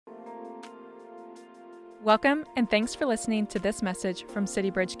Welcome, and thanks for listening to this message from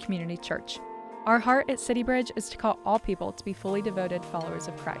City Bridge Community Church. Our heart at City Bridge is to call all people to be fully devoted followers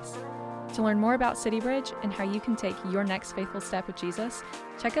of Christ. To learn more about City Bridge and how you can take your next faithful step with Jesus,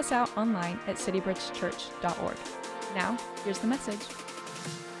 check us out online at citybridgechurch.org. Now, here's the message.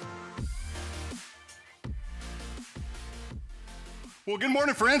 Well, good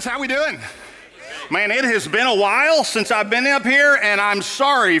morning, friends. How we doing? Man, it has been a while since I've been up here, and I'm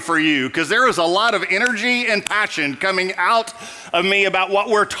sorry for you because there is a lot of energy and passion coming out of me about what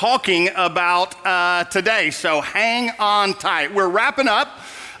we're talking about today. So hang on tight. We're wrapping up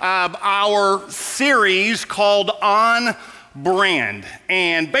our series called On Brand.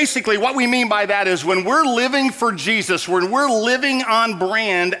 And basically what we mean by that is when we're living for Jesus, when we're living on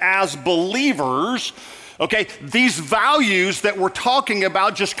brand as believers, okay, these values that we're talking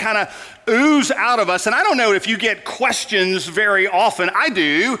about just kind of ooze out of us. And I don't know if you get questions very often. I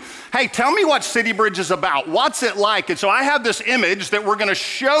do. Hey, tell me what City Bridge is about. What's it like? And so I have this image that we're going to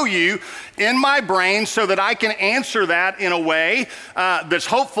show you in my brain so that I can answer that in a way that's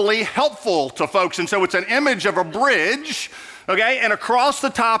hopefully helpful to folks. And so it's an image of a bridge. Okay, and across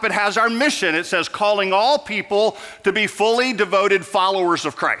the top it has our mission. It says, calling all people to be fully devoted followers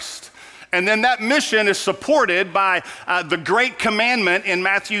of Christ. And then that mission is supported by the Great Commandment in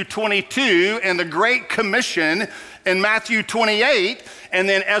Matthew 22 and the Great Commission in Matthew 28. And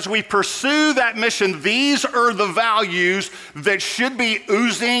then as we pursue that mission, these are the values that should be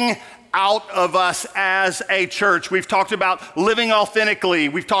oozing out of us as a church. We've talked about living authentically.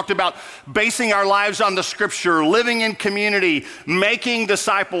 We've talked about basing our lives on the scripture, living in community, making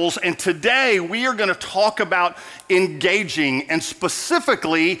disciples. And today we are going to talk about engaging, and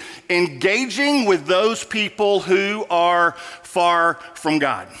specifically engaging with those people who are far from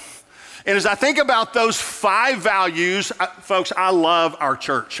God. And as I think about those 5 values, folks, I love our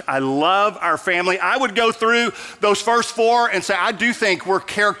church. I love our family. I would go through those first 4 and say, I do think we're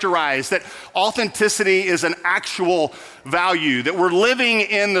characterized, that authenticity is an actual value, that we're living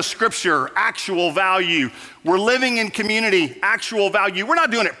in the scripture, actual value. We're living in community, actual value. We're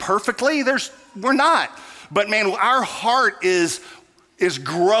not doing it perfectly. We're not. But man, our heart is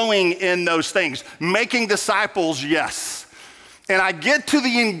growing in those things. Making disciples, yes. And I get to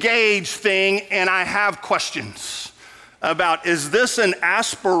the engage thing and I have questions about, is this an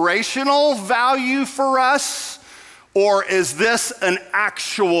aspirational value for us or is this an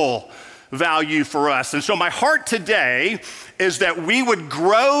actual value for us? And so my heart today is that we would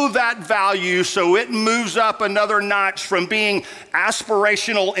grow that value so it moves up another notch from being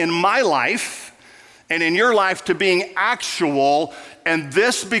aspirational in my life and in your life to being actual, and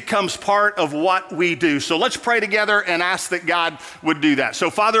this becomes part of what we do. So let's pray together and ask that God would do that. So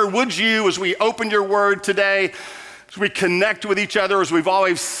Father, would you, as we open your word today, as we connect with each other, as we've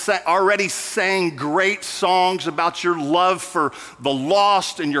already sang great songs about your love for the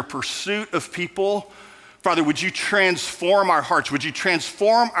lost and your pursuit of people, Father, would you transform our hearts? Would you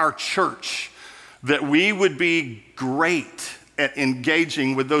transform our church that we would be great at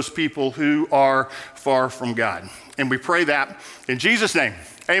engaging with those people who are far from God? And we pray that in Jesus' name,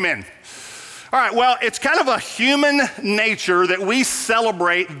 amen. All right, well, it's kind of a human nature that we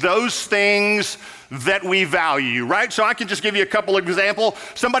celebrate those things that we value, right? So I can just give you a couple of examples.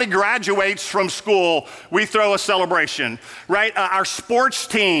 Somebody graduates from school, we throw a celebration, right? Our sports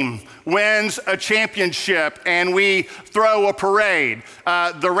team wins a championship and we throw a parade.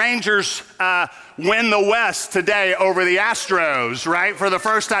 The Rangers win the West today over the Astros, right? For the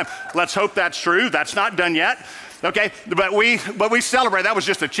first time. Let's hope that's true. That's not done yet. Okay, but we celebrate. That was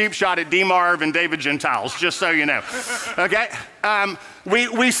just a cheap shot at D. Marv and David Gentiles, just so you know. Okay,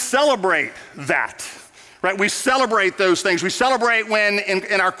 we celebrate that, right? We celebrate those things. We celebrate when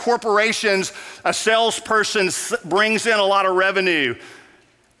in our corporations, a salesperson brings in a lot of revenue.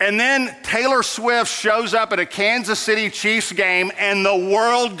 And then Taylor Swift shows up at a Kansas City Chiefs game and the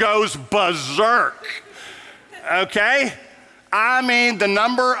world goes berserk, okay? I mean, the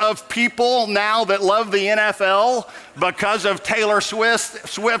number of people now that love the NFL because of Taylor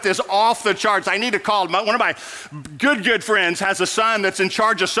Swift is off the charts. I need to call one of my good friends has a son that's in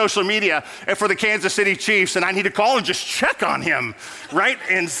charge of social media for the Kansas City Chiefs, and I need to call and just check on him, right?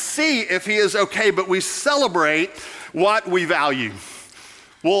 And see if he is okay, but we celebrate what we value.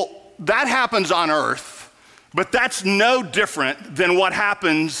 Well, that happens on earth, but that's no different than what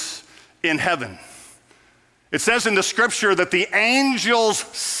happens in heaven. It says in the scripture that the angels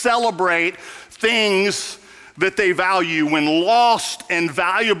celebrate things that they value. When lost and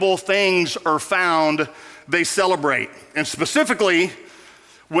valuable things are found, they celebrate. And specifically,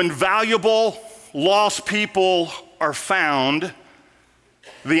 when valuable, lost people are found,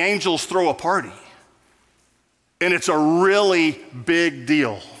 the angels throw a party. And it's a really big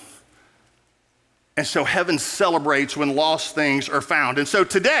deal. And so heaven celebrates when lost things are found. And so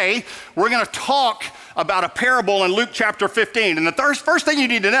today, we're going to talk about a parable in Luke chapter 15. And the first thing you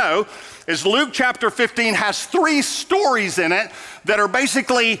need to know is Luke chapter 15 has 3 stories in it that are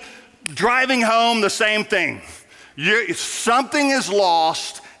basically driving home the same thing. Something is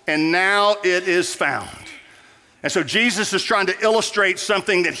lost, and now it is found. And so Jesus is trying to illustrate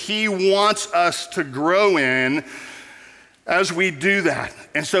something that he wants us to grow in as we do that.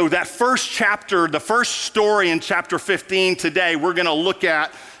 And so that first chapter, the first story in chapter 15 today, we're going to look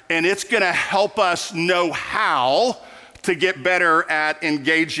at, and it's going to help us know how to get better at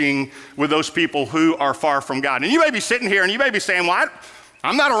engaging with those people who are far from God. And you may be sitting here and you may be saying, well,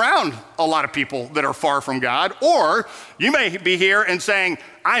 I'm not around a lot of people that are far from God. Or you may be here and saying,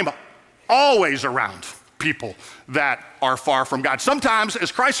 I'm always around people that are far from God. Sometimes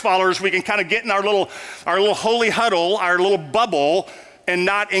as Christ followers, we can kind of get in our little holy huddle, our little bubble, and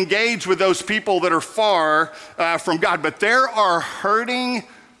not engage with those people that are far from God. But there are hurting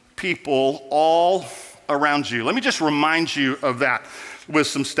people all around you. Let me just remind you of that with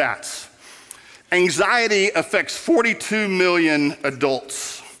some stats. Anxiety affects 42 million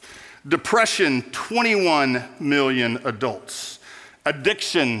adults. Depression, 21 million adults.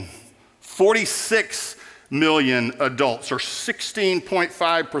 Addiction, 46 million adults, or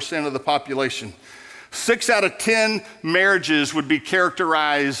 16.5% of the population. 6 out of 10 marriages would be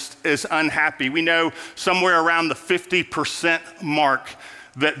characterized as unhappy. We know somewhere around the 50% mark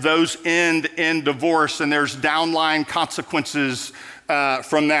that those end in divorce, and there's downline consequences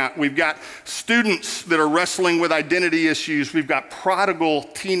from that. We've got students that are wrestling with identity issues. We've got prodigal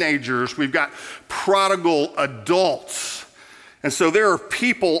teenagers. We've got prodigal adults. And so there are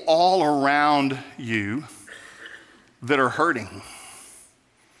people all around you that are hurting.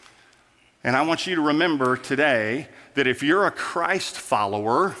 And I want you to remember today that if you're a Christ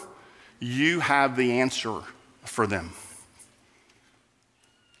follower, you have the answer for them.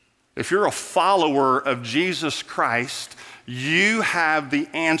 If you're a follower of Jesus Christ, you have the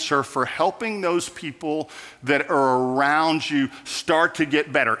answer for helping those people that are around you start to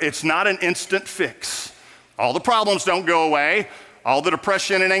get better. It's not an instant fix. All the problems don't go away. All the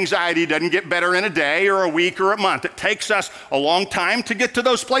depression and anxiety doesn't get better in a day or a week or a month. It takes us a long time to get to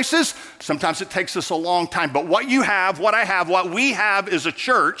those places. Sometimes it takes us a long time. But what you have, what I have, what we have as a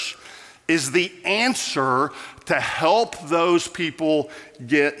church is the answer to help those people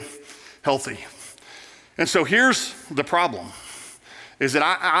get healthy. And so here's the problem, is that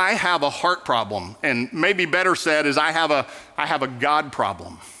I have a heart problem, and maybe better said is I have a God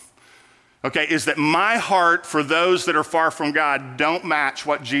problem. Okay, is that my heart for those that are far from God don't match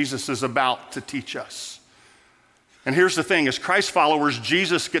what Jesus is about to teach us. And here's the thing, as Christ followers,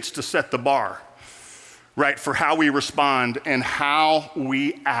 Jesus gets to set the bar, right, for how we respond and how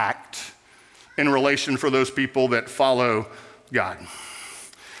we act in relation for those people that follow God.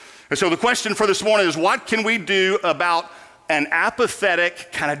 And so the question for this morning is, what can we do about an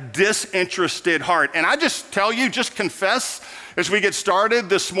apathetic, kind of disinterested heart? And I just tell you, just confess, as we get started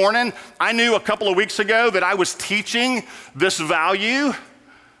this morning, I knew a couple of weeks ago that I was teaching this value,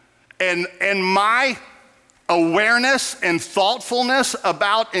 and my awareness and thoughtfulness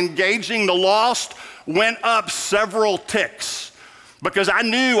about engaging the lost went up several ticks, because I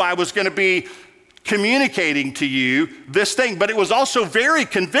knew I was going to be communicating to you this thing. But it was also very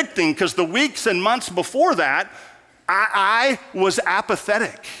convicting, because the weeks and months before that, I was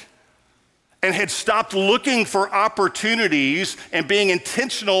apathetic and had stopped looking for opportunities and being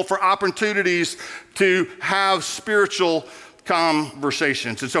intentional for opportunities to have spiritual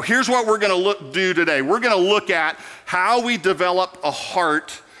conversations. And so here's what we're going to do today. We're going to look at how we develop a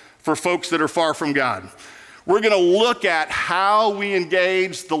heart for folks that are far from God. We're going to look at how we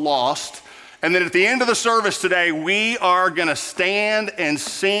engage the lost. And then at the end of the service today, we are going to stand and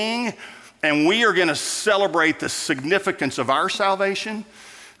sing, and we are going to celebrate the significance of our salvation,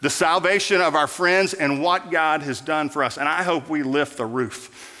 the salvation of our friends, and what God has done for us. And I hope we lift the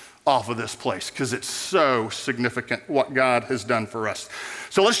roof off of this place, because it's so significant what God has done for us.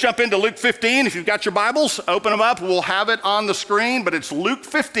 So let's jump into Luke 15. If you've got your Bibles, open them up. We'll have it on the screen, but it's Luke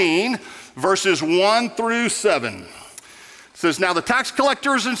 15, verses 1 through 7. It says, "Now the tax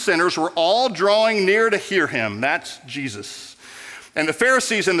collectors and sinners were all drawing near to hear him." That's Jesus. "And the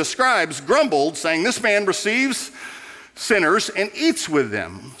Pharisees and the scribes grumbled, saying, 'This man receives sinners and eats with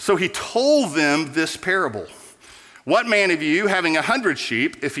them.' So he told them this parable. 'What man of you, having 100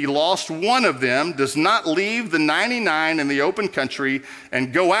 sheep, if he lost one of them, does not leave the 99 in the open country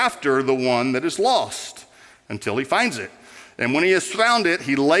and go after the one that is lost until he finds it? And when he has found it,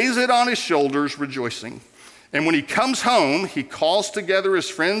 he lays it on his shoulders, rejoicing. And when he comes home, he calls together his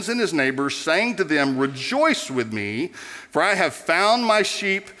friends and his neighbors, saying to them, "Rejoice with me, for I have found my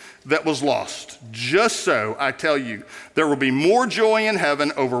sheep that was lost. Just so, I tell you, there will be more joy in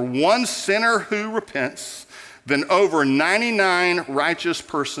heaven over one sinner who repents than over 99 righteous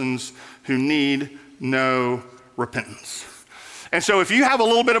persons who need no repentance." And so if you have a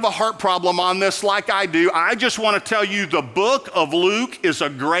little bit of a heart problem on this like I do, I just want to tell you the book of Luke is a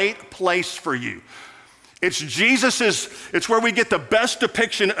great place for you. It's where we get the best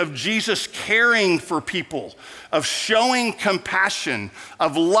depiction of Jesus caring for people, of showing compassion,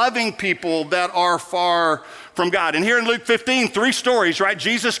 of loving people that are far from God. And here in Luke 15, 3 stories, right?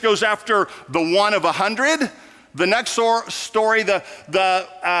 Jesus goes after the one of 100. The next story, the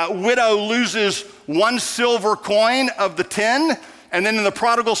widow loses 1 silver coin of the 10. And then in the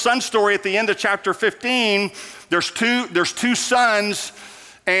prodigal son story at the end of chapter 15, there's two sons,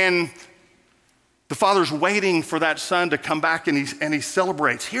 and the father's waiting for that son to come back, and he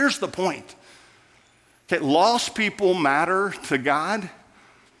celebrates. Here's the point. Okay, lost people matter to God,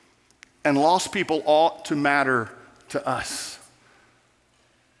 and lost people ought to matter to us.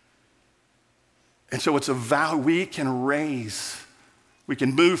 And so it's a vow we can raise. We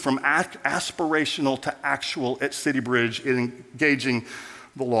can move from aspirational to actual at City Bridge in engaging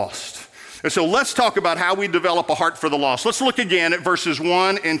the lost. And so let's talk about how we develop a heart for the lost. Let's look again at verses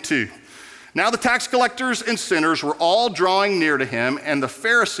 1 and 2. Now the tax collectors and sinners were all drawing near to him, and the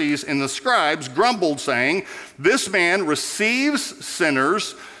Pharisees and the scribes grumbled, saying, "This man receives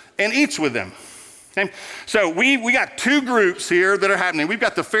sinners and eats with them." Okay? So we got 2 groups here that are happening. We've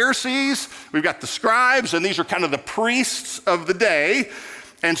got the Pharisees, we've got the scribes, and these are kind of the priests of the day.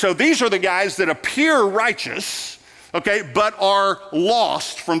 And so these are the guys that appear righteous, okay, but are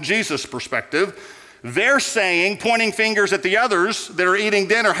lost from Jesus' perspective. They're saying, pointing fingers at the others that are eating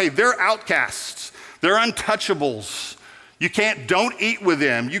dinner, hey, they're outcasts, they're untouchables. Don't eat with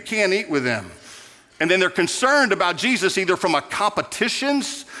them, you can't eat with them. And then they're concerned about Jesus either from a competition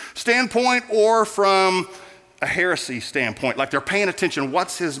standpoint or from a heresy standpoint, like they're paying attention,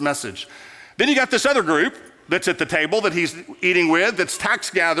 what's his message? Then you got this other group that's at the table that he's eating with, that's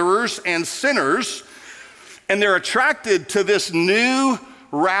tax gatherers and sinners, and they're attracted to this new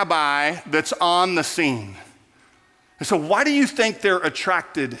rabbi that's on the scene. And so why do you think they're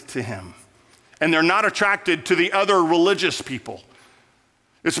attracted to him? And they're not attracted to the other religious people?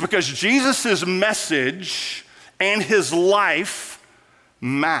 It's because Jesus' message and his life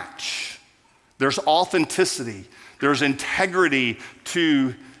match. There's authenticity, there's integrity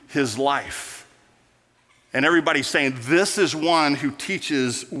to his life. And everybody's saying, this is one who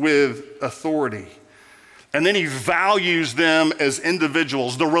teaches with authority. And then he values them as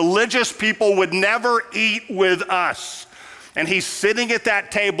individuals. The religious people would never eat with us. And he's sitting at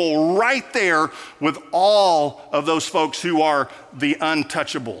that table right there with all of those folks who are the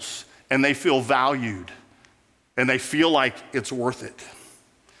untouchables. And they feel valued. And they feel like it's worth it.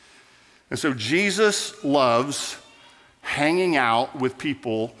 And so Jesus loves hanging out with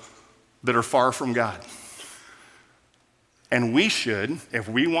people that are far from God. And we should, if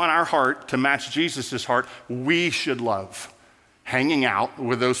we want our heart to match Jesus' heart, we should love hanging out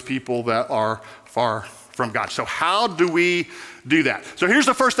with those people that are far from God. So how do we do that? So here's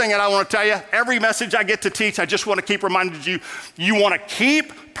the first thing that I want to tell you. Every message I get to teach, I just want to keep reminding you, you want to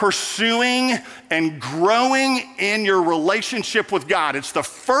keep pursuing and growing in your relationship with God. It's the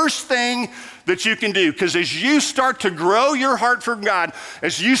first thing that you can do, because as you start to grow your heart for God,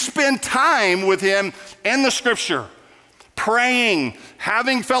 as you spend time with him in the scripture, praying,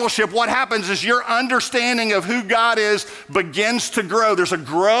 having fellowship, what happens is your understanding of who God is begins to grow. There's a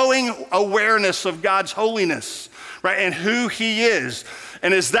growing awareness of God's holiness, right, and who he is.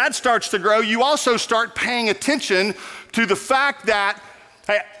 And as that starts to grow, you also start paying attention to the fact that,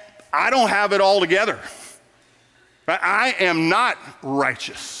 hey, I don't have it all together. Right? I am not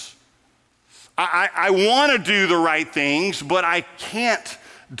righteous. I want to do the right things, but I can't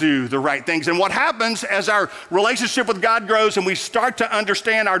do the right things. And what happens as our relationship with God grows and we start to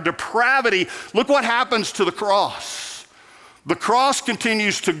understand our depravity, look what happens to the cross. The cross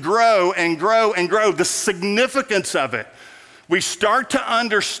continues to grow and grow and grow, the significance of it. We start to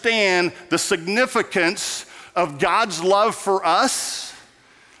understand the significance of God's love for us,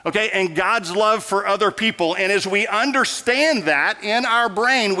 okay, and God's love for other people. And as we understand that in our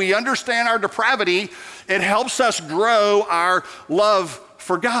brain, we understand our depravity, it helps us grow our love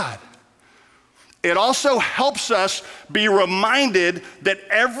for God. It also helps us be reminded that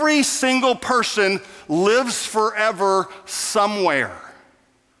every single person lives forever somewhere.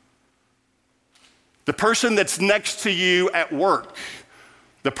 The person that's next to you at work,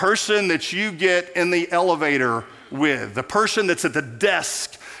 the person that you get in the elevator with, the person that's at the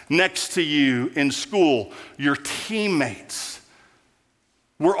desk next to you in school, your teammates.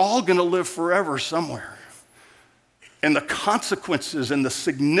 We're all gonna live forever somewhere. And the consequences and the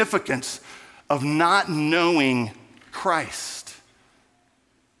significance of not knowing Christ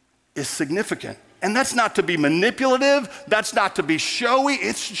is significant. And that's not to be manipulative, that's not to be showy,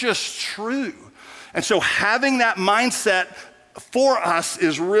 it's just true. And so having that mindset for us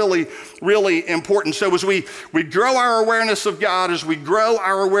is really, really important. So as we grow our awareness of God, as we grow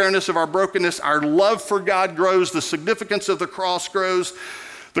our awareness of our brokenness, our love for God grows, the significance of the cross grows.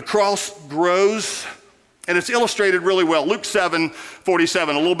 The cross grows, and it's illustrated really well. Luke 7:47,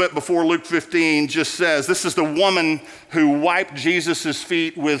 a little bit before Luke 15, just says, this is the woman who wiped Jesus'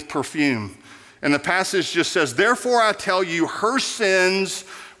 feet with perfume. And the passage just says, therefore I tell you, her sins,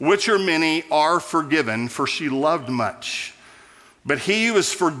 which are many, are forgiven, for she loved much. But he who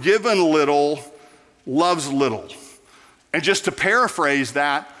is forgiven little loves little. And just to paraphrase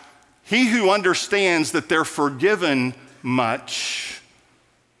that, he who understands that they're forgiven much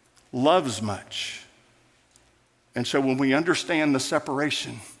loves much. And so when we understand the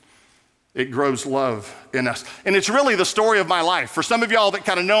separation, it grows love in us. And it's really the story of my life. For some of y'all that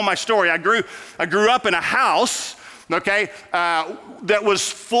kind of know my story, I grew up in a house, okay, that was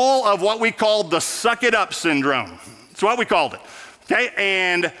full of what we called the suck it up syndrome. That's what we called it. Okay,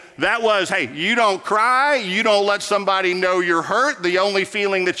 and that was, hey, you don't cry, you don't let somebody know you're hurt. The only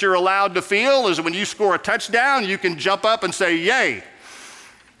feeling that you're allowed to feel is when you score a touchdown, you can jump up and say, yay.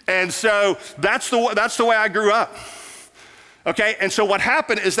 And so that's the way I grew up. Okay, and so what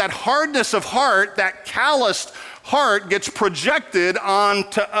happened is that hardness of heart, that calloused heart gets projected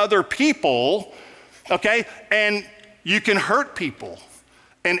onto other people, okay, and you can hurt people.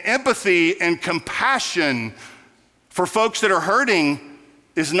 And empathy and compassion for folks that are hurting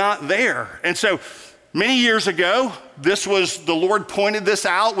is not there. And so many years ago, the Lord pointed this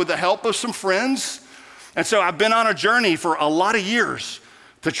out with the help of some friends. And so I've been on a journey for a lot of years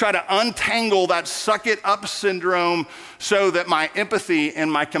to try to untangle that suck it up syndrome so that my empathy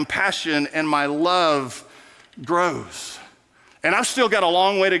and my compassion and my love grows. And I've still got a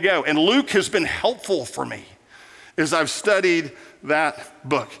long way to go. And Luke has been helpful for me as I've studied that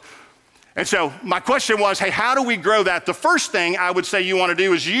book. And so my question was, hey, how do we grow that? The first thing I would say you want to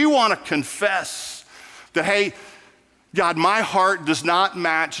do is you want to confess that, hey, God, my heart does not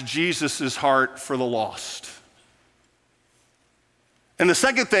match Jesus's heart for the lost. And the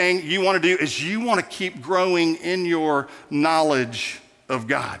second thing you want to do is you want to keep growing in your knowledge of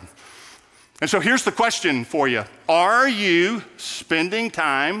God. And so here's the question for you. Are you spending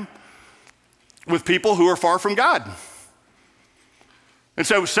time with people who are far from God? And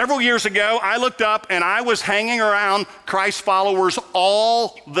so several years ago, I looked up and I was hanging around Christ followers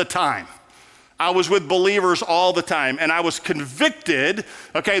all the time. I was with believers all the time, and I was convicted,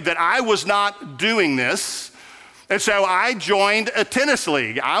 okay, that I was not doing this. And so I joined a tennis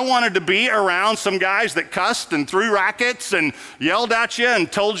league. I wanted to be around some guys that cussed and threw rackets and yelled at you and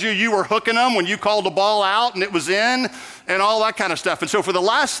told you were hooking them when you called the ball out and it was in and all that kind of stuff. And so for the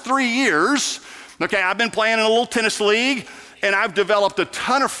last 3 years, okay, I've been playing in a little tennis league and I've developed a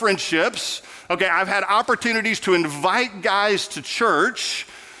ton of friendships. Okay, I've had opportunities to invite guys to church,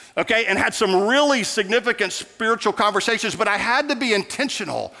 okay, and had some really significant spiritual conversations, but I had to be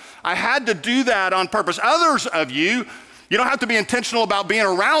intentional. I had to do that on purpose. Others of you don't have to be intentional about being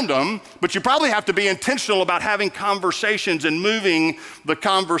around them, but you probably have to be intentional about having conversations and moving the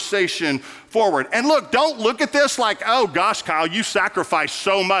conversation forward. And look, don't look at this like, oh gosh, Kyle, you sacrificed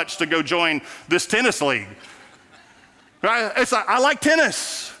so much to go join this tennis league. Right? It's like, I like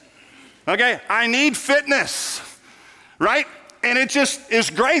tennis, okay? I need fitness, right? And it just is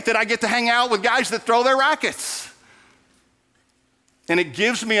great that I get to hang out with guys that throw their rackets. And it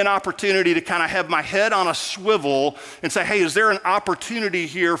gives me an opportunity to kind of have my head on a swivel and say, hey, is there an opportunity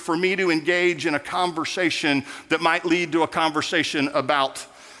here for me to engage in a conversation that might lead to a conversation about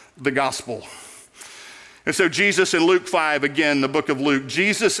the gospel? And so Jesus in Luke 5, again, the book of Luke,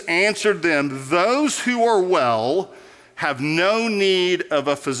 Jesus answered them, those who are well have no need of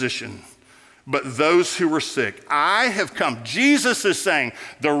a physician, but those who are sick. I have come. Jesus is saying,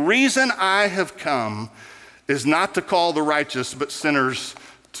 the reason I have come is not to call the righteous, but sinners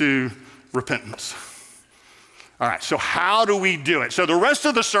to repentance. All right, so how do we do it? So the rest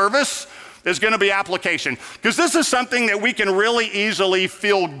of the service is going to be application, because this is something that we can really easily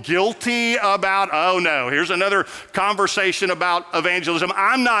feel guilty about. Oh no, here's another conversation about evangelism.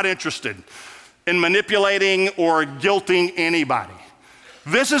 I'm not interested in manipulating or guilting anybody.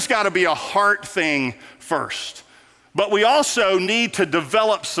 This has got to be a heart thing first. But we also need to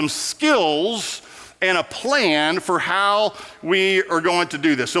develop some skills and a plan for how we are going to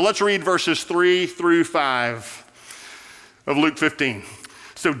do this. So let's read verses 3 through 5 of Luke 15.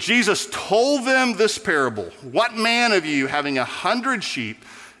 So Jesus told them this parable. What man of you, having 100 sheep,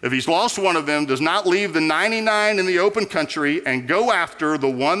 if he's lost one of them, does not leave the 99 in the open country and go after the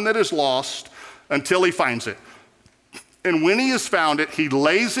one that is lost until he finds it? And when he has found it, he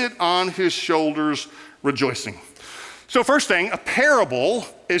lays it on his shoulders, rejoicing. So first thing, a parable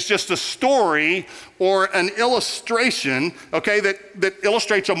is just a story or an illustration, okay, that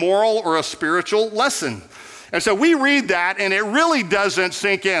illustrates a moral or a spiritual lesson. And so we read that and it really doesn't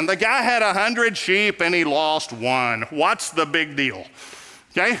sink in. The guy had 100 sheep and he lost one. What's the big deal?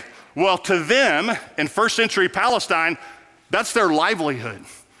 Okay, well, to them in first century Palestine, that's their livelihood,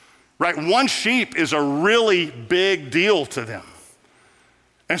 right? One sheep is a really big deal to them.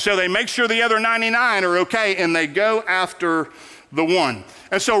 And so they make sure the other 99 are okay and they go after the one.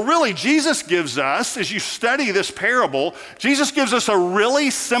 And so really Jesus gives us, as you study this parable, Jesus gives us a really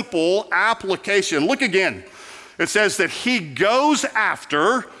simple application. Look again. It says that he goes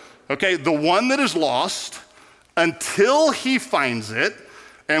after, okay, the one that is lost until he finds it.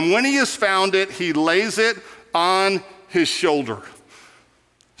 And when he has found it, he lays it on his shoulder.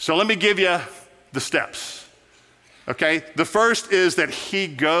 So let me give you the steps, okay? The first is that he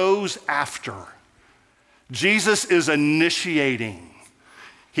goes after. Jesus is initiating.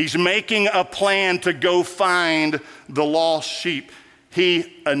 He's making a plan to go find the lost sheep.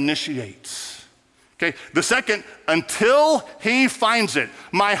 He initiates, okay? The second, until he finds it.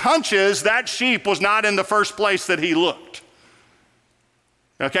 My hunch is that sheep was not in the first place that he looked.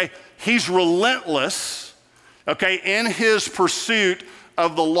 Okay, he's relentless, okay, in his pursuit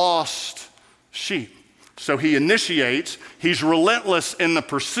of the lost sheep. So he initiates, he's relentless in the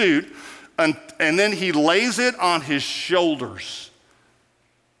pursuit, and then he lays it on his shoulders.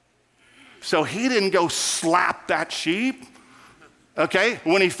 So he didn't go slap that sheep, okay?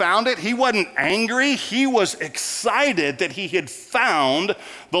 When he found it, he wasn't angry, he was excited that he had found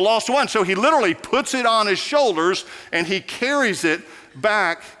the lost one. So he literally puts it on his shoulders and he carries it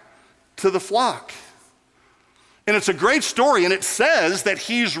back to the flock. And it's a great story, and it says that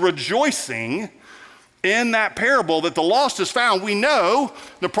he's rejoicing in that parable that the lost is found. We know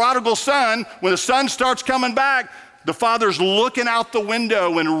the prodigal son, when the son starts coming back, the father's looking out the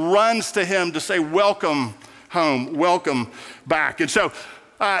window and runs to him to say, welcome home, welcome back. And so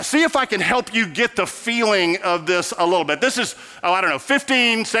see if I can help you get the feeling of this a little bit. This is,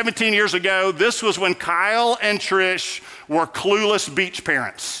 15, 17 years ago. This was when Kyle and Trish were clueless beach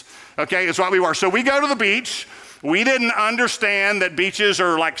parents. Okay, it's what we were. So we go to the beach. We didn't understand that beaches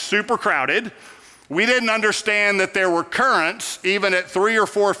are like super crowded. We didn't understand that there were currents even at 3 or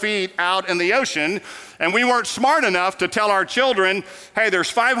 4 feet out in the ocean. And we weren't smart enough to tell our children, hey, there's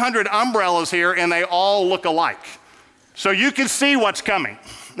 500 umbrellas here and they all look alike. So you can see what's coming.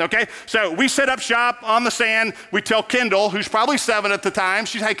 Okay, so we set up shop on the sand. We tell Kendall, who's probably 7 at the time,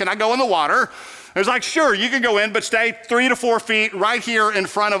 she's, hey, can I go in the water? I was like, sure, you can go in, but stay 3 to 4 feet right here in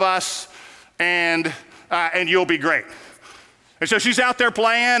front of us, and you'll be great. And so she's out there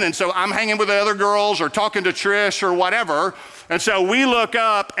playing, and so I'm hanging with the other girls or talking to Trish or whatever, and so we look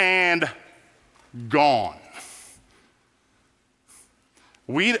up and gone.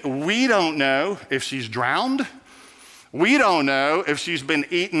 We don't know if she's drowned. We don't know if she's been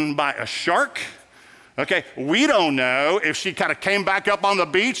eaten by a shark. Okay, we don't know if she kind of came back up on the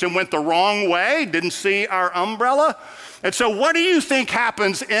beach and went the wrong way, didn't see our umbrella. And so what do you think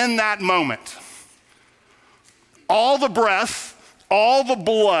happens in that moment? All the breath, all the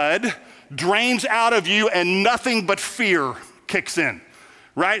blood drains out of you and nothing but fear kicks in,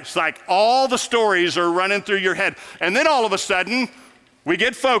 right? It's like all the stories are running through your head. And then all of a sudden, we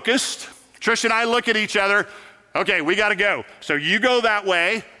get focused. Trish and I look at each other. Okay, we gotta go. So you go that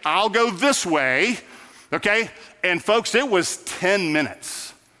way, I'll go this way. Okay, and folks, it was 10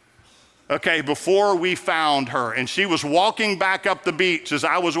 minutes, okay, before we found her. And she was walking back up the beach as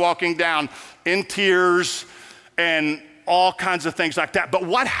I was walking down in tears and all kinds of things like that. But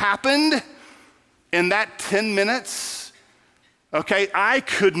what happened in that 10 minutes? Okay, I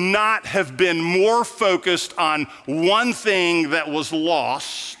could not have been more focused on one thing that was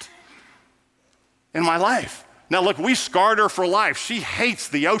lost in my life. Now look, we scarred her for life. She hates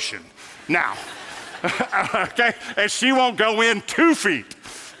the ocean now. Okay, and she won't go in 2 feet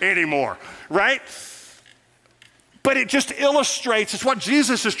anymore, right? But it just illustrates, it's what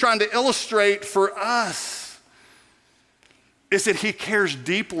Jesus is trying to illustrate for us, is that he cares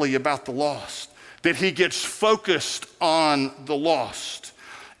deeply about the lost, that he gets focused on the lost.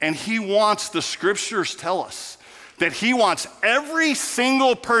 And he wants, the scriptures tell us, that he wants every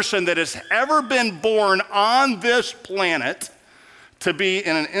single person that has ever been born on this planet to be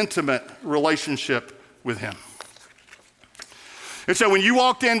in an intimate relationship with him. And so when you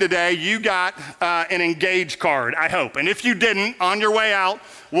walked in today, you got an engaged card, I hope. And if you didn't, on your way out,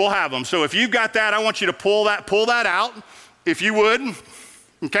 we'll have them. So if you've got that, I want you to pull that out, if you would,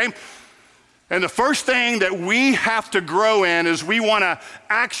 okay? And the first thing that we have to grow in is we want to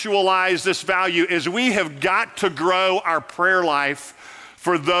actualize this value is we have got to grow our prayer life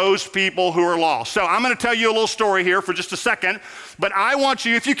for those people who are lost. So I'm going to tell you a little story here for just a second, but I want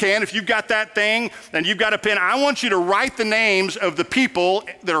you, if you can, if you've got that thing and you've got a pen, I want you to write the names of the people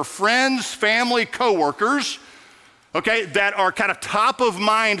that are friends, family, coworkers, okay, that are kind of top of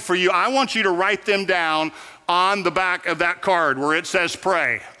mind for you. I want you to write them down on the back of that card where it says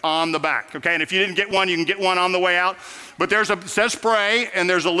pray on the back, okay? And if you didn't get one, you can get one on the way out. But it says pray, and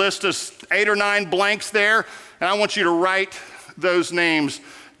there's a list of 8 or 9 blanks there, and I want you to write those names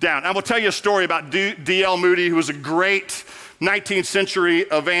down. I will tell you a story about D.L. Moody, who was a great 19th century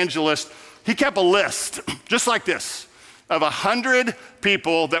evangelist. He kept a list, just like this, of 100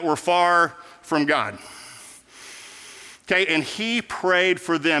 people that were far from God. Okay, and he prayed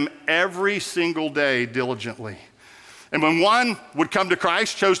for them every single day diligently. And when one would come to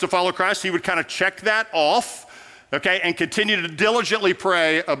Christ, chose to follow Christ, he would kind of check that off, okay, and continue to diligently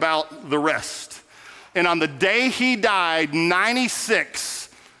pray about the rest. And on the day he died, 96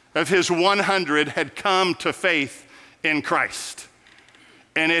 of his 100 had come to faith in Christ.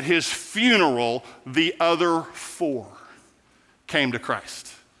 And at his funeral, the other 4 came to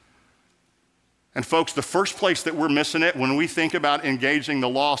Christ. And folks, the first place that we're missing it when we think about engaging the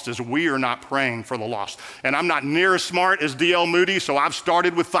lost is we are not praying for the lost. And I'm not near as smart as D.L. Moody, so I've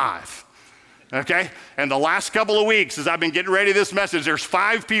started with 5, okay? And the last couple of weeks, as I've been getting ready this message, there's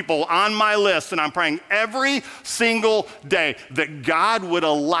 5 people on my list, and I'm praying every single day that God would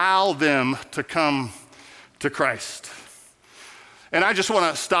allow them to come to Christ. And I just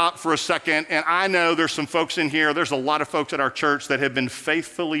want to stop for a second, and I know there's some folks in here, there's a lot of folks at our church that have been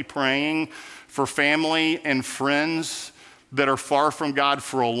faithfully praying for family and friends that are far from God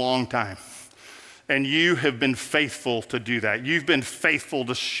for a long time. And you have been faithful to do that. You've been faithful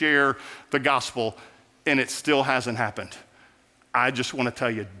to share the gospel, and it still hasn't happened. I just want to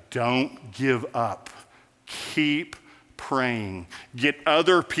tell you, don't give up. Keep praying. Get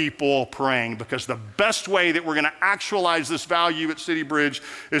other people praying, because the best way that we're going to actualize this value at City Bridge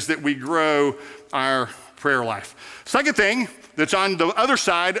is that we grow our prayer life. Second thing that's on the other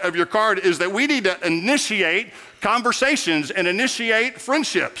side of your card is that we need to initiate conversations and initiate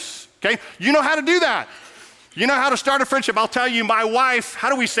friendships, okay? You know how to do that. You know how to start a friendship. I'll tell you, my wife, how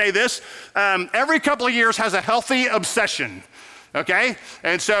do we say this? Every couple of years has a healthy obsession, okay?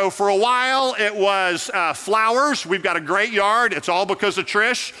 And so for a while it was flowers. We've got a great yard. It's all because of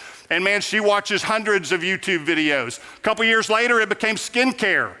Trish. And man, she watches hundreds of YouTube videos. A couple years later, it became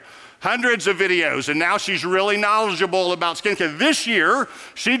skincare. Hundreds of videos, and now she's really knowledgeable about skincare. This year,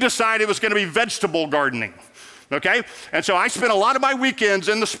 she decided it was gonna be vegetable gardening, okay? And so I spent a lot of my weekends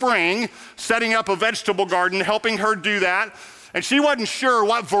in the spring setting up a vegetable garden, helping her do that, and she wasn't sure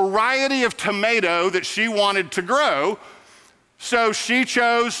what variety of tomato that she wanted to grow, so she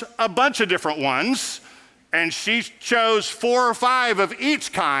chose a bunch of different ones, and she chose 4 or 5 of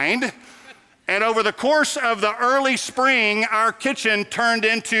each kind. And over the course of the early spring, our kitchen turned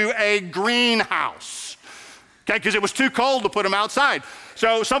into a greenhouse, okay, because it was too cold to put them outside.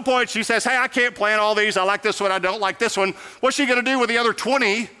 So at some point she says, hey, I can't plant all these. I like this one, I don't like this one. What's she gonna do with the other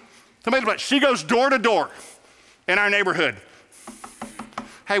 20 tomato plants? She goes door to door in our neighborhood.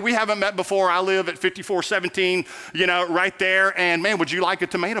 Hey, we haven't met before. I live at 5417, right there. And man, would you like a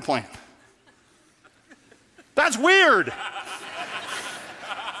tomato plant? That's weird.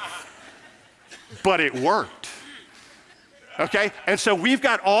 But it worked, okay? And so we've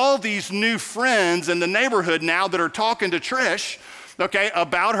got all these new friends in the neighborhood now that are talking to Trish, okay,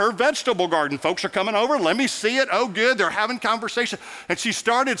 about her vegetable garden. Folks are coming over, let me see it. Oh, good, they're having conversation. And she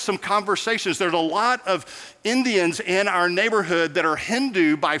started some conversations. There's a lot of Indians in our neighborhood that are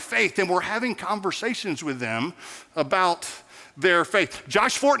Hindu by faith, and we're having conversations with them about their faith.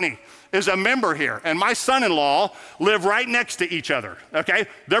 Josh Fortney is a member here, and my son-in-law live right next to each other, okay?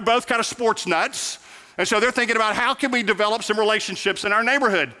 They're both kind of sports nuts, and so they're thinking about how can we develop some relationships in our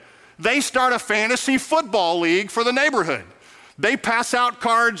neighborhood. They start a fantasy football league for the neighborhood. They pass out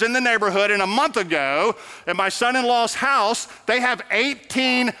cards in the neighborhood, and a month ago, at my son-in-law's house, they have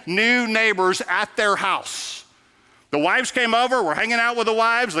 18 new neighbors at their house. The wives came over, we're hanging out with the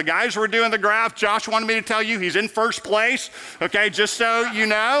wives, the guys were doing the graph. Josh wanted me to tell you he's in first place, okay, just so you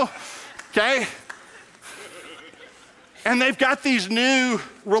know. Okay? And they've got these new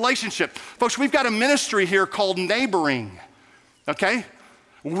relationships. Folks, we've got a ministry here called Neighboring, okay?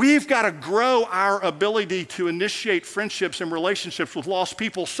 We've got to grow our ability to initiate friendships and relationships with lost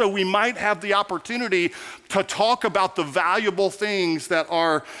people so we might have the opportunity to talk about the valuable things that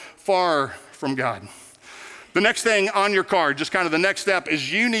are far from God. The next thing on your card, just kind of the next step,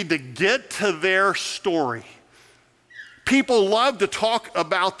 is you need to get to their story. People love to talk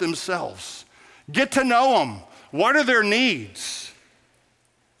about themselves. Get to know them. What are their needs?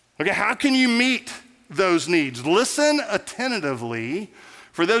 Okay, how can you meet those needs? Listen attentively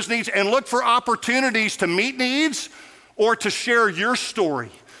for those needs and look for opportunities to meet needs or to share your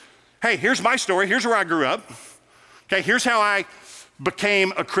story. Hey, here's my story. Here's where I grew up. Okay, here's how I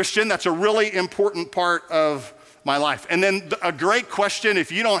became a Christian. That's a really important part of my life. And then a great question,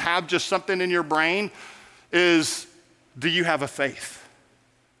 if you don't have just something in your brain, is, do you have a faith?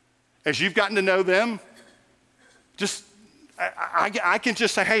 As you've gotten to know them, I can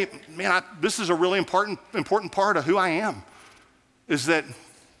just say, hey, man, this is a really important part of who I am, is that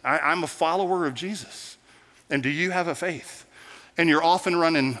I'm a follower of Jesus. And do you have a faith? And you're often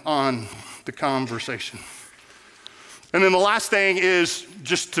running on the conversation. And then the last thing is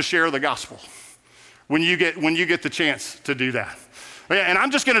just to share the gospel when you get the chance to do that. And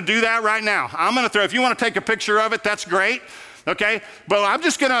I'm just gonna do that right now. I'm gonna if you wanna take a picture of it, that's great, okay? But I'm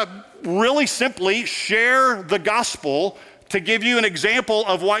just gonna really simply share the gospel to give you an example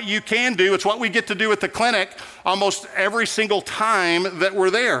of what you can do. It's what we get to do at the clinic almost every single time that we're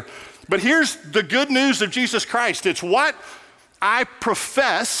there. But here's the good news of Jesus Christ. It's what I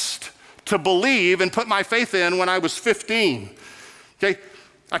professed to believe and put my faith in when I was 15. Okay?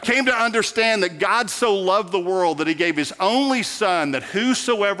 I came to understand that God so loved the world that he gave his only son, that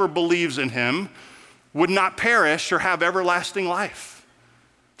whosoever believes in him would not perish or have everlasting life.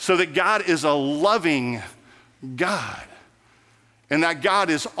 So that God is a loving God. And that God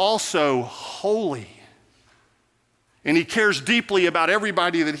is also holy. And he cares deeply about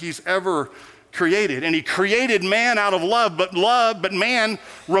everybody that he's ever created. And he created man out of love, but man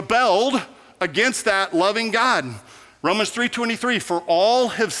rebelled against that loving God. Romans 3:23, for all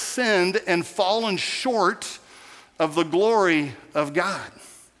have sinned and fallen short of the glory of God.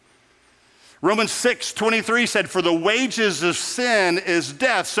 Romans 6:23 said, for the wages of sin is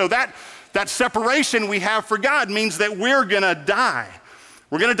death. So that separation we have for God means that we're gonna die.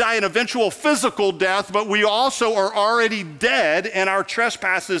 We're gonna die an eventual physical death, but we also are already dead in our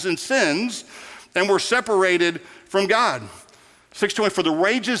trespasses and sins, and we're separated from God. 6:20, for the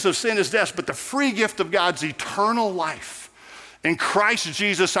wages of sin is death, but the free gift of God's eternal life in Christ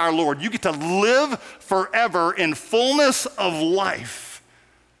Jesus our Lord. You get to live forever in fullness of life.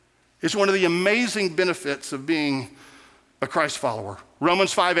 It's one of the amazing benefits of being a Christ follower.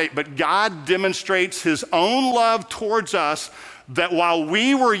 Romans 5:8, but God demonstrates his own love towards us, that while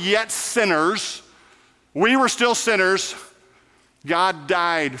we were yet sinners, we were still sinners, God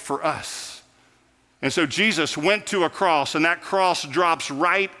died for us. And so Jesus went to a cross, and that cross drops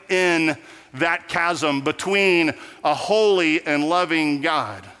right in that chasm between a holy and loving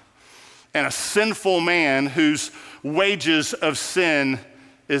God and a sinful man whose wages of sin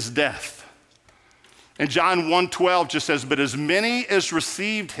is death. And John 1:12 just says, but as many as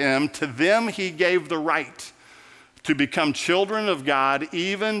received him, to them he gave the right to become children of God,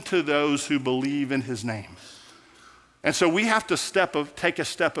 even to those who believe in his name. And so we have to take a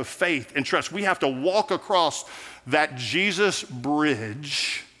step of faith and trust. We have to walk across that Jesus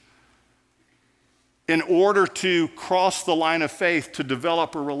bridge in order to cross the line of faith to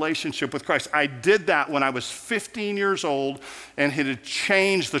develop a relationship with Christ. I did that when I was 15 years old, and it had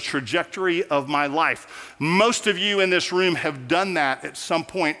changed the trajectory of my life. Most of you in this room have done that at some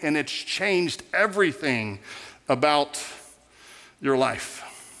point, and it's changed everything about your life.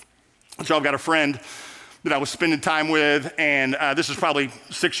 So I've got a friend that I was spending time with, and this is probably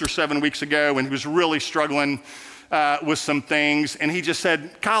 6 or 7 weeks ago, and he was really struggling with some things. And he just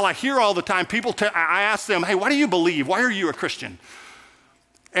said, Kyle, I hear all the time, I ask them, hey, why do you believe? Why are you a Christian?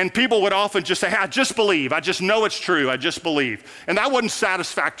 And people would often just say, hey, I just believe. I just know it's true. I just believe. And that wasn't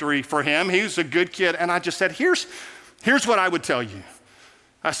satisfactory for him. He was a good kid. And I just said, here's what I would tell you.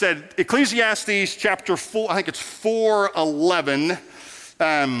 I said, Ecclesiastes chapter 4, I think it's 4:11.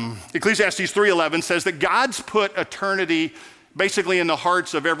 Ecclesiastes 3:11 says that God's put eternity basically in the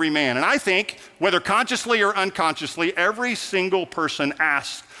hearts of every man. And I think, whether consciously or unconsciously, every single person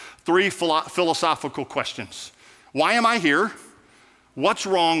asks 3 philosophical questions. Why am I here? What's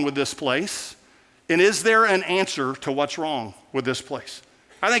wrong with this place? And is there an answer to what's wrong with this place?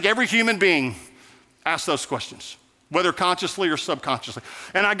 I think every human being asks those questions. whether consciously or subconsciously.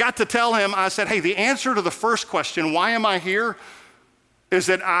 And I got to tell him, I said, hey, the answer to the first question, why am I here, is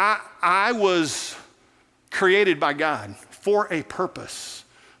that I was created by God for a purpose,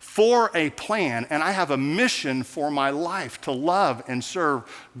 for a plan, and I have a mission for my life to love and serve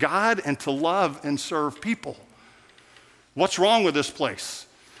God and to love and serve people. What's wrong with this place?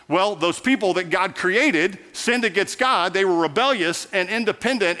 Well, those people that God created sinned against God. They were rebellious and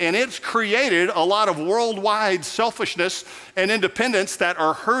independent, and it's created a lot of worldwide selfishness and independence that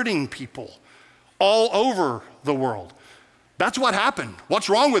are hurting people all over the world. That's what happened. What's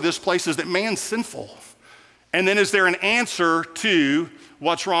wrong with this place is that man's sinful. And then is there an answer to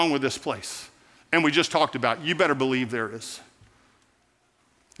what's wrong with this place? And we just talked about, you better believe there is.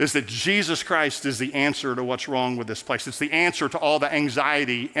 Is that Jesus Christ is the answer to what's wrong with this place. It's the answer to all the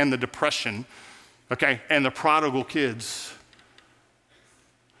anxiety and the depression, okay, and the prodigal kids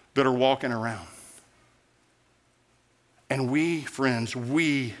that are walking around. And we, friends,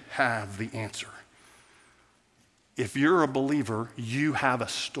 we have the answer. If you're a believer, you have a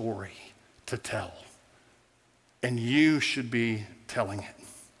story to tell, and you should be telling it.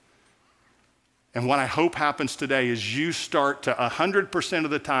 And what I hope happens today is you start to 100% of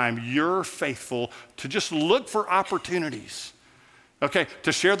the time, you're faithful to just look for opportunities, okay,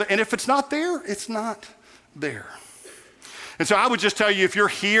 to share and if it's not there, it's not there. And so I would just tell you, if you're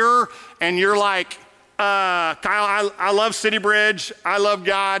here and you're like, Kyle, I love City Bridge, I love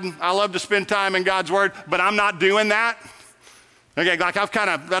God, I love to spend time in God's Word, but I'm not doing that. Okay, like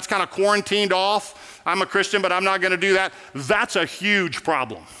that's kind of quarantined off. I'm a Christian, but I'm not gonna do that. That's a huge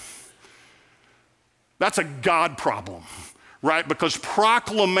problem. That's a God problem, right? Because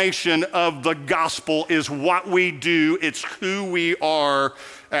proclamation of the gospel is what we do. It's who we are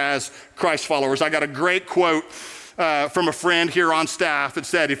as Christ followers. I got a great quote from a friend here on staff that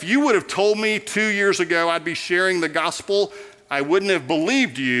said, if you would have told me 2 years ago I'd be sharing the gospel, I wouldn't have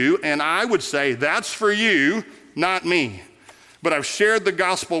believed you, and I would say, that's for you, not me. But I've shared the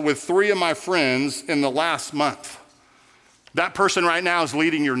gospel with 3 of my friends in the last month. That person right now is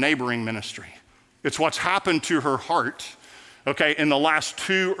leading your neighboring ministry. It's what's happened to her heart, okay, in the last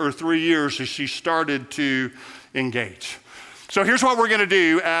 2 or 3 years as she started to engage. So here's what we're gonna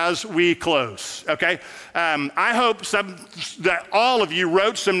do as we close, okay? I hope that all of you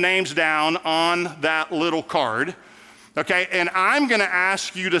wrote some names down on that little card, okay? And I'm gonna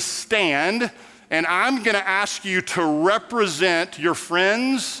ask you to stand, and I'm gonna ask you to represent your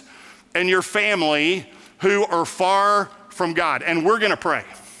friends and your family who are far from God. And we're gonna pray.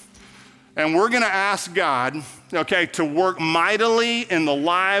 And we're gonna ask God, okay, to work mightily in the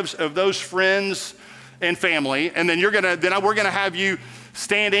lives of those friends and family. And then we're gonna have you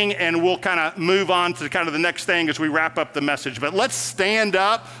standing, and we'll kind of move on to kind of the next thing as we wrap up the message. But let's stand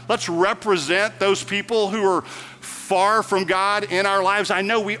up. Let's represent those people who are far from God in our lives. I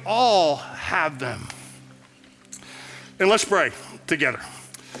know we all have them. And let's pray together.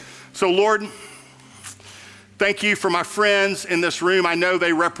 So Lord, thank you for my friends in this room. I know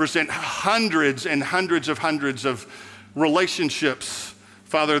they represent hundreds and hundreds of relationships,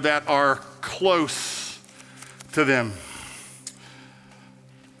 Father, that are close to them.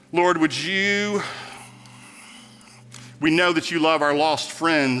 Lord, we know that you love our lost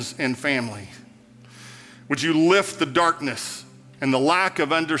friends and family. Would you lift the darkness and the lack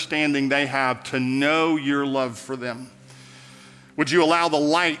of understanding they have to know your love for them? Would you allow the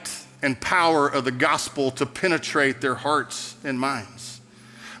light and power of the gospel to penetrate their hearts and minds?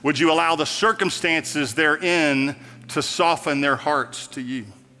 Would you allow the circumstances they're in to soften their hearts to you?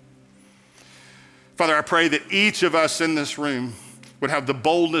 Father, I pray that each of us in this room would have the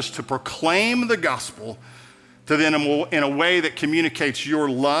boldness to proclaim the gospel to them in a way that communicates your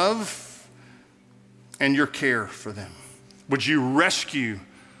love and your care for them. Would you rescue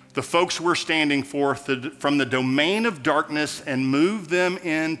the folks we're standing for from the domain of darkness and move them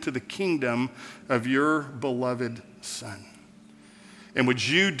into the kingdom of your beloved Son? And would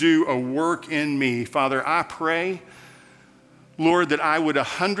you do a work in me? Father, I pray, Lord, that I would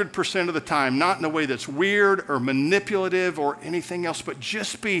 100% of the time, not in a way that's weird or manipulative or anything else, but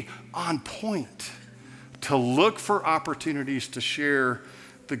just be on point to look for opportunities to share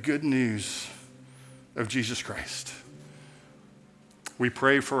the good news of Jesus Christ. We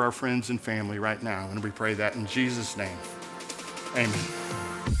pray for our friends and family right now, and we pray that in Jesus' name. Amen.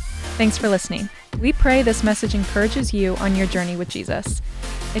 Thanks for listening. We pray this message encourages you on your journey with Jesus.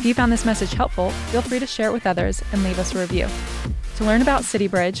 If you found this message helpful, feel free to share it with others and leave us a review. To learn about City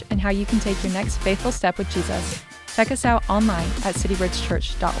Bridge and how you can take your next faithful step with Jesus, check us out online at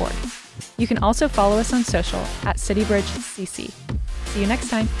citybridgechurch.org. You can also follow us on social at CityBridgeCC. See you next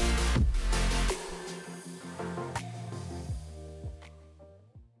time.